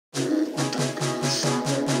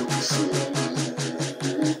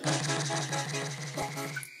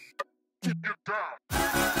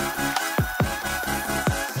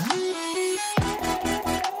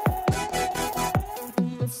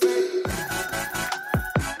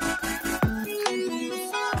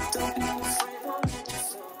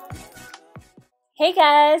Hey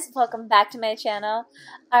guys, welcome back to my channel.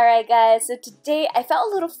 Alright guys, so today I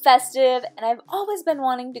felt a little festive and I've always been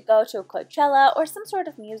wanting to go to a Coachella or some sort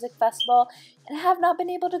of music festival and I have not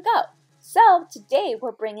been able to go. So today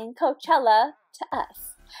we're bringing Coachella to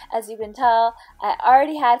us. As you can tell, I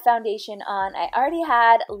already had foundation on, I already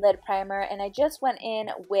had lid primer, and I just went in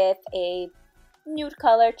with a nude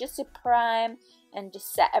color just to prime and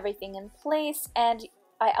just set everything in place, and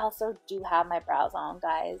I also do have my brows on,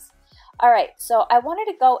 guys. Alright, so I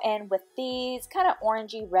wanted to go in with these kind of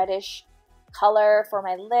orangey reddish color for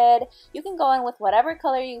my lid. You can go in with whatever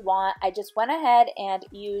color you want. I just went ahead and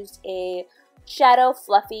used a shadow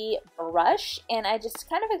fluffy brush and I just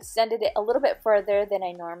kind of extended it a little bit further than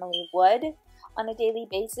I normally would on a daily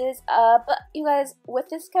basis. But you guys, with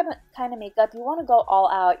this kind of makeup, you want to go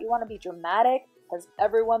all out. You want to be dramatic because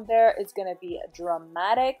everyone there is going to be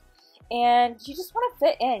dramatic and you just want to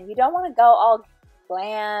fit in. You don't want to go all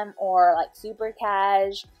glam or like super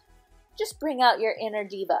cash. Just bring out your inner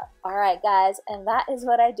diva. Alright guys, and that is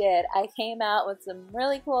what I did. I came out with some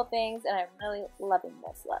really cool things and I'm really loving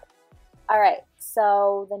this look. Alright,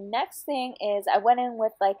 so the next thing is I went in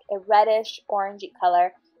with like a reddish orangey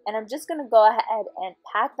color and I'm just going to go ahead and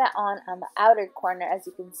pack that on the outer corner, as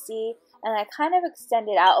you can see, and I kind of extend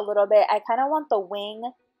it out a little bit. I kind of want the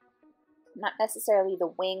wing, not necessarily the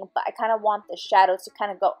wing, but I kind of want the shadows to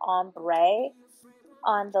kind of go ombre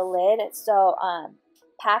on the lid. So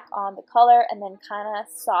pack on the color and then kind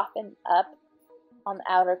of soften up on the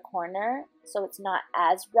outer corner so it's not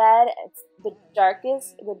as red. It's the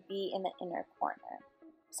darkest would be in the inner corner.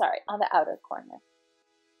 Sorry, on the outer corner.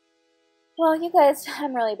 Well, you guys,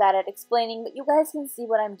 I'm really bad at explaining, but you guys can see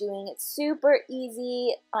what I'm doing. It's super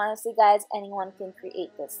easy. Honestly, guys, anyone can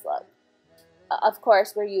create this look. Of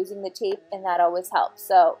course, we're using the tape and that always helps.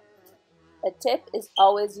 So a tip is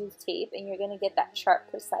always use tape and you're going to get that sharp,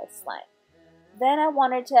 precise line. Then I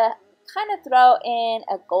wanted to kind of throw in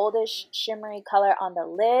a goldish shimmery color on the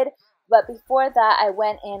lid, but before that I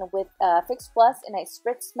went in with Fix Plus and I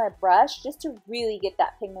spritzed my brush just to really get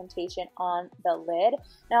that pigmentation on the lid.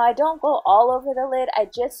 Now I don't go all over the lid, I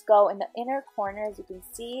just go in the inner corner, as you can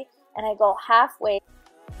see, and I go halfway.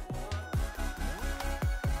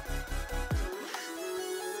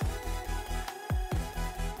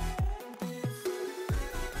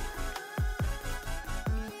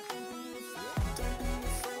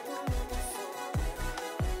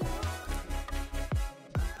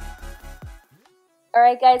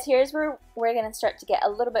 Alright guys, here's where we're going to start to get a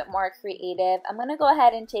little bit more creative. I'm going to go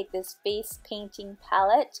ahead and take this face painting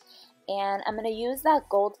palette and I'm going to use that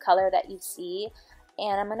gold color that you see,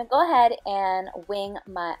 and I'm going to go ahead and wing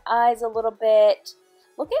my eyes a little bit.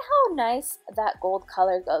 Look at how nice that gold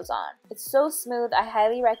color goes on. It's so smooth. I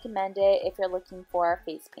highly recommend it if you're looking for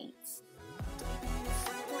face paints.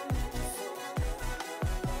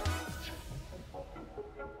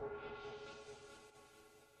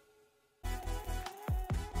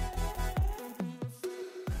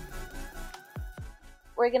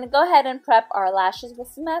 We're going to go ahead and prep our lashes with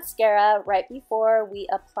some mascara right before we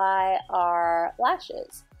apply our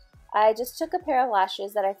lashes. I just took a pair of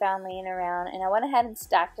lashes that I found laying around and I went ahead and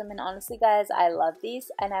stacked them, and honestly guys, I love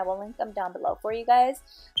these and I will link them down below for you guys,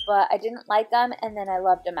 but I didn't like them and then I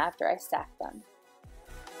loved them after I stacked them.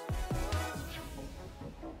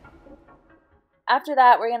 After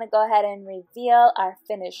that, we're going to go ahead and reveal our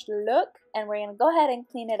finished look, and we're going to go ahead and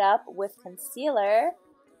clean it up with concealer.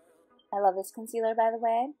 I love this concealer, by the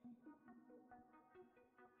way.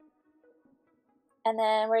 And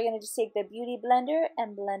then we're going to just take the Beauty Blender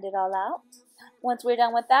and blend it all out. Once we're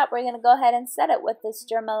done with that, we're going to go ahead and set it with this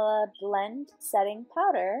Dermala Blend Setting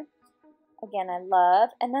Powder. Again, I love.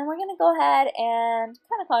 And then we're going to go ahead and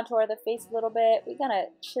kind of contour the face a little bit. We're going to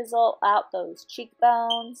chisel out those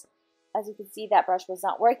cheekbones. As you can see, that brush was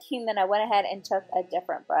not working. Then I went ahead and took a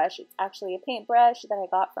different brush. It's actually a paintbrush that I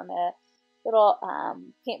got from a little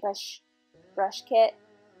paintbrush brush kit.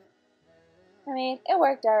 I mean, it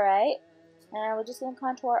worked alright. And we're just going to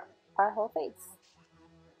contour our whole face.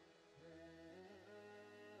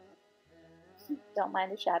 Don't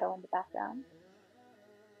mind the shadow in the background.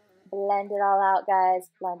 Blend it all out, guys.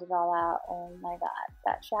 Blend it all out. Oh my god.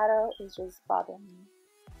 That shadow is just bothering me.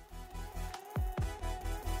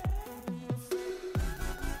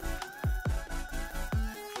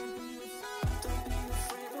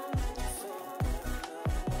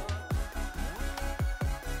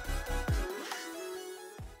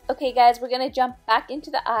 Okay guys, we're going to jump back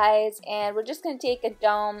into the eyes and we're just going to take a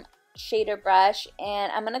dome shader brush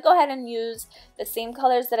and I'm going to go ahead and use the same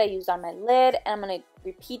colors that I used on my lid and I'm going to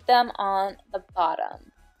repeat them on the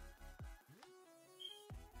bottom.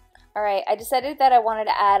 Alright, I decided that I wanted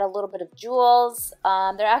to add a little bit of jewels.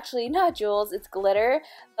 They're actually not jewels, it's glitter.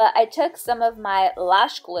 But I took some of my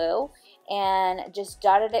lash glue and just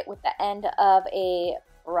dotted it with the end of a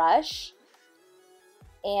brush.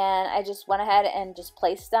 And I just went ahead and just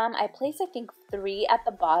placed them. I placed, I think, 3 at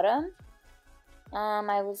the bottom.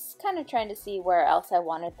 I was kind of trying to see where else I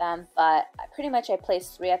wanted them, but pretty much I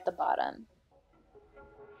placed 3 at the bottom.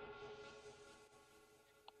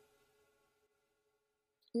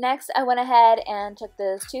 Next, I went ahead and took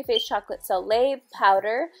this Too Faced Chocolate Soleil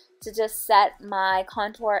powder to just set my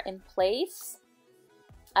contour in place.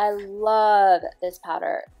 I love this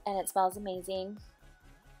powder, and it smells amazing.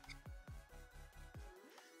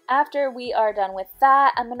 After we are done with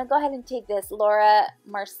that, I'm going to go ahead and take this Laura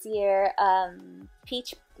Mercier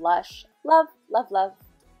Peach Blush. Love, love, love.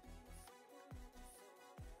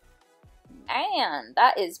 Man,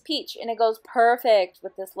 that is peach, and it goes perfect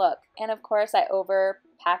with this look. And of course, I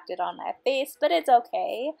overpacked it on my face, but it's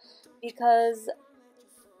okay because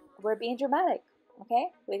we're being dramatic, okay?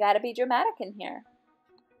 We gotta be dramatic in here.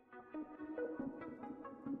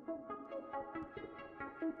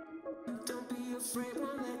 Don't be afraid,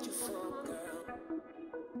 we'll let you fall, girl.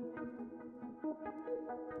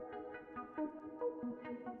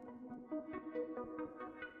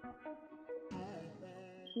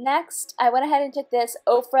 Next, I went ahead and took this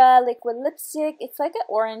Ofra liquid lipstick. It's like an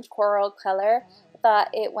orange coral color. I thought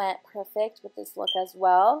it went perfect with this look as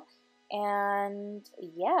well. And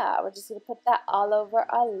yeah, we're just going to put that all over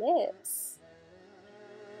our lips.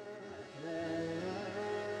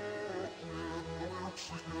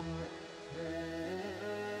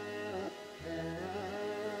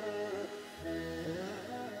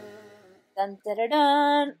 Dun, dun, dun,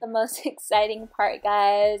 dun. The most exciting part,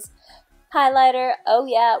 guys. Highlighter. Oh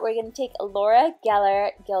yeah, we're going to take Laura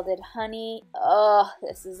Geller Gilded Honey. Oh,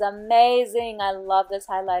 this is amazing. I love this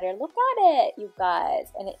highlighter. Look at it, you guys.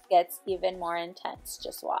 And it gets even more intense.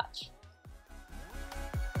 Just watch.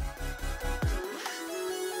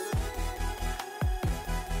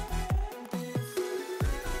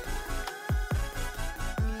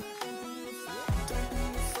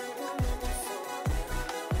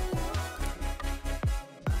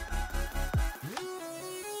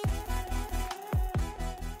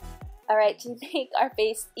 Alright, to make our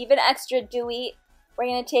face even extra dewy, we're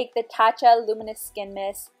going to take the Tatcha Luminous Skin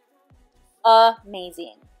Mist.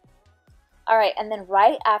 Amazing. Alright, and then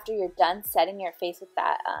right after you're done setting your face with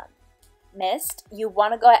that mist, you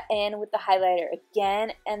want to go in with the highlighter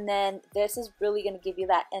again, and then this is really going to give you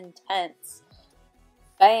that intense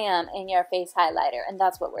bam in your face highlighter, and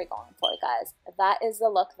that's what we're going for, guys. That is the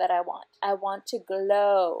look that I want. I want to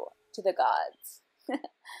glow to the gods.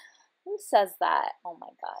 Who says that? Oh my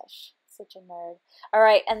gosh. Such a nerd.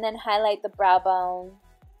 Alright, and then highlight the brow bone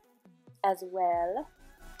as well.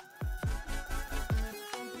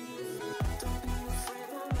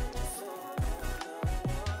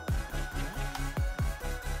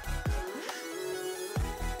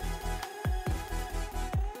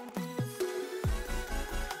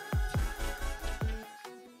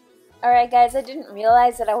 Alright guys, I didn't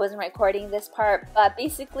realize that I wasn't recording this part, but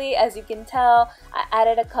basically, as you can tell, I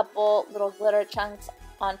added a couple little glitter chunks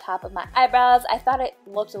on top of my eyebrows. I thought it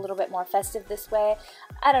looked a little bit more festive this way.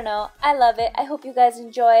 I don't know. I love it. I hope you guys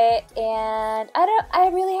enjoy it, and I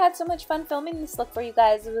really had so much fun filming this look for you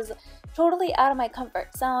guys. It was totally out of my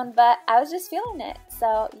comfort zone, but I was just feeling it.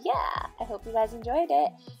 So yeah, I hope you guys enjoyed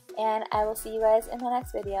it, and I will see you guys in the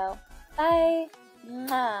next video. Bye!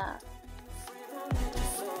 Mwah.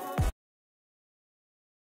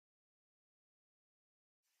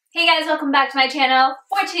 Hey guys, welcome back to my channel.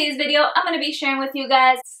 For today's video, I'm going to be sharing with you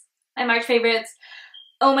guys my March favorites.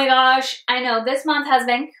 Oh my gosh, I know this month has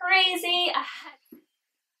been crazy.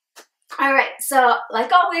 Alright, so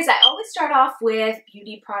like always, I always start off with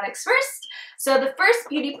beauty products first. So the first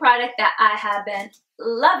beauty product that I have been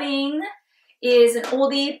loving is an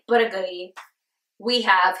oldie but a goodie. We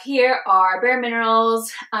have here our Bare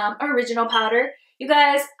Minerals Original Powder. You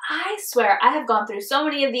guys, I swear, I have gone through so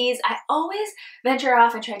many of these. I always venture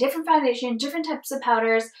off and try different foundation, different types of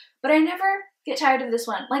powders, but I never get tired of this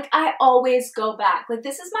one. Like, I always go back. Like,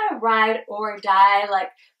 this is my ride or die, like,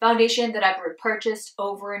 foundation that I've repurchased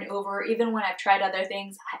over and over. Even when I've tried other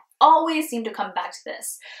things, I always seem to come back to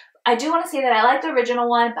this. I do want to say that I like the original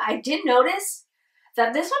one, but I did notice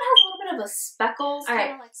that this one has a little bit of a speckles.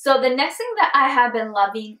 Alright, so the next thing that I have been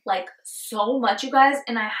loving like so much, you guys,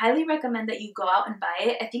 and I highly recommend that you go out and buy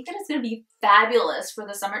it. I think that it's going to be fabulous for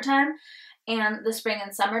the summertime and the spring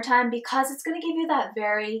and summertime because it's going to give you that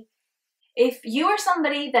very, if you are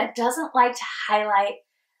somebody that doesn't like to highlight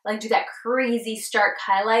like do that crazy stark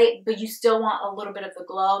highlight, but you still want a little bit of the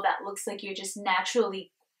glow that looks like you're just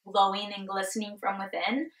naturally glowing and glistening from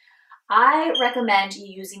within, I recommend you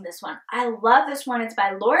using this one. I love this one. It's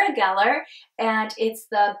by Laura Geller, and it's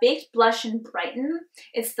the Baked Blush and Brighten.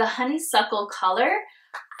 It's the Honeysuckle color.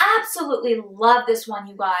 Absolutely love this one,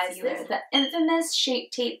 you guys. The infamous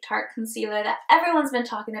Shape Tape Tarte Concealer that everyone's been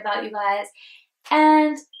talking about, you guys.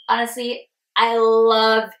 And honestly, I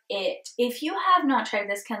love it. If you have not tried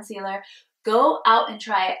this concealer, go out and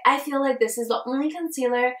try it. I feel like this is the only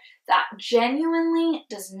concealer that genuinely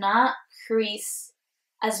does not crease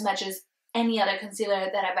as much as any other concealer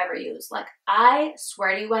that I've ever used. Like, I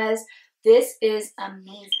swear to you guys, this is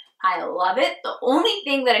amazing. I love it. The only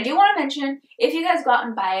thing that I do want to mention, if you guys go out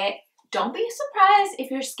and buy it, don't be surprised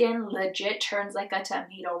if your skin legit turns like a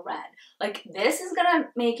tomato red. Like, this is gonna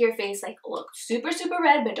make your face like look super, super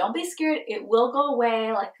red, but don't be scared. It will go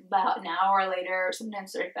away like about an hour later, or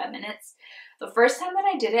sometimes 35 minutes. The first time that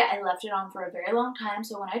I did it, I left it on for a very long time.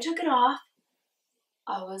 So when I took it off,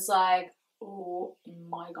 I was like, oh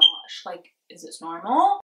my gosh, like, is this normal?